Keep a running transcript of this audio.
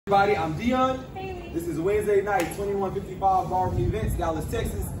Everybody, I'm Dion. Hey. This is Wednesday night, 2155 Barberton Events, Dallas,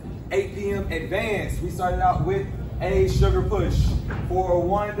 Texas, 8 p.m. advance. We started out with a sugar push for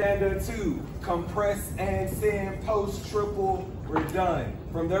 1 and a 2, compress and send, post triple, we're done.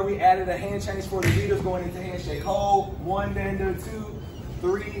 From there, we added a hand change for the leaders going into handshake hold, 1 and a 2,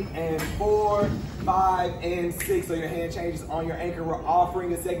 3 and 4, 5 and 6. So your hand changes on your anchor. We're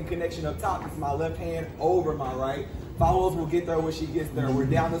offering a second connection up top. This is my left hand over my right. Followers will get there when she gets there. We're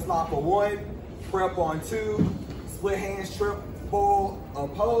down the slot for 1, prep on 2, split hands, triple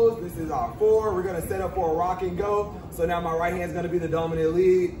opposed. This is our 4. We're gonna set up for a rock and go. So now my right hand's gonna be the dominant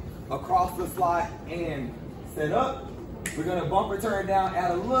lead, across the slot and set up. We're gonna bumper turn down,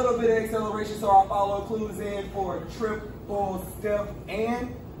 add a little bit of acceleration so our follow clues in for a triple step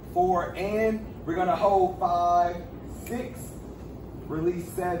and 4 and. We're gonna hold 5, 6, release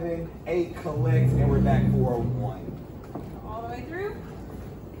 7, 8, collect, and we're back for a 1. All the way through.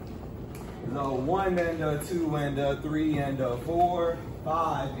 So 1 and a 2 and a 3 and a 4,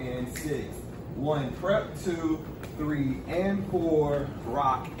 5 and 6. 1 prep, 2, 3 and 4,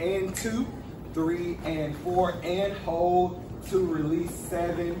 rock and 2, 3 and 4 and hold, 2 release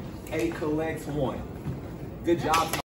 7, 8 collects 1. Good job.